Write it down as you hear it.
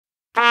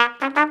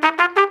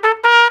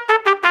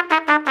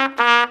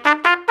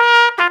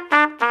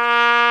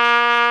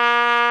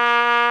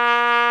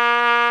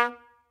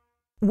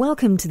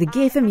Welcome to the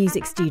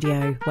Gear4music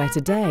studio, where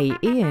today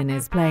Ian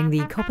is playing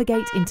the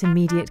Coppergate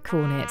Intermediate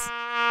Cornet.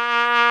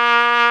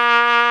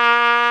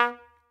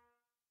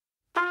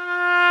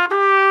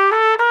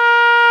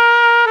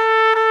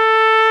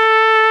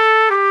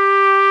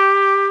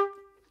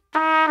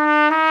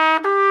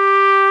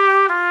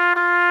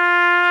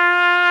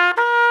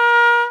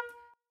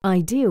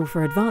 Ideal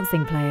for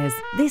advancing players,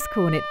 this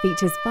cornet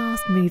features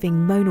fast-moving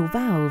monel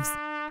valves,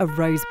 a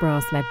rose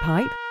brass lead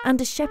pipe, and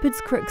a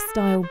shepherd's crook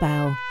style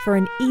bell for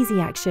an easy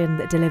action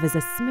that delivers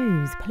a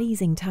smooth,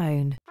 pleasing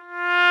tone.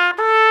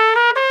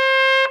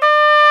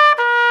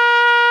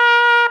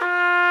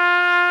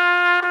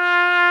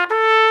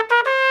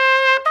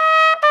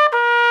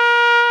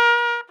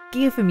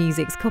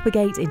 Gear4music's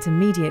Coppergate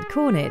Intermediate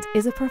Cornet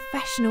is a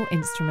professional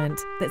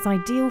instrument that's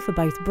ideal for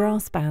both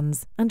brass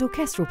bands and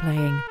orchestral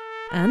playing.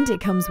 And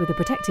it comes with a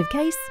protective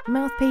case,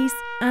 mouthpiece,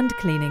 and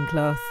cleaning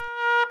cloth.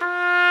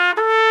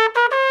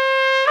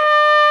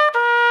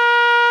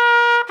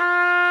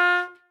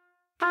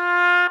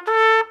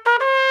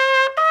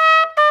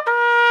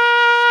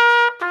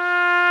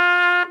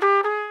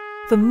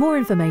 For more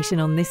information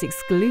on this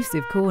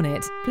exclusive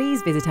cornet,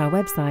 please visit our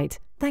website.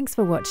 Thanks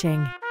for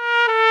watching.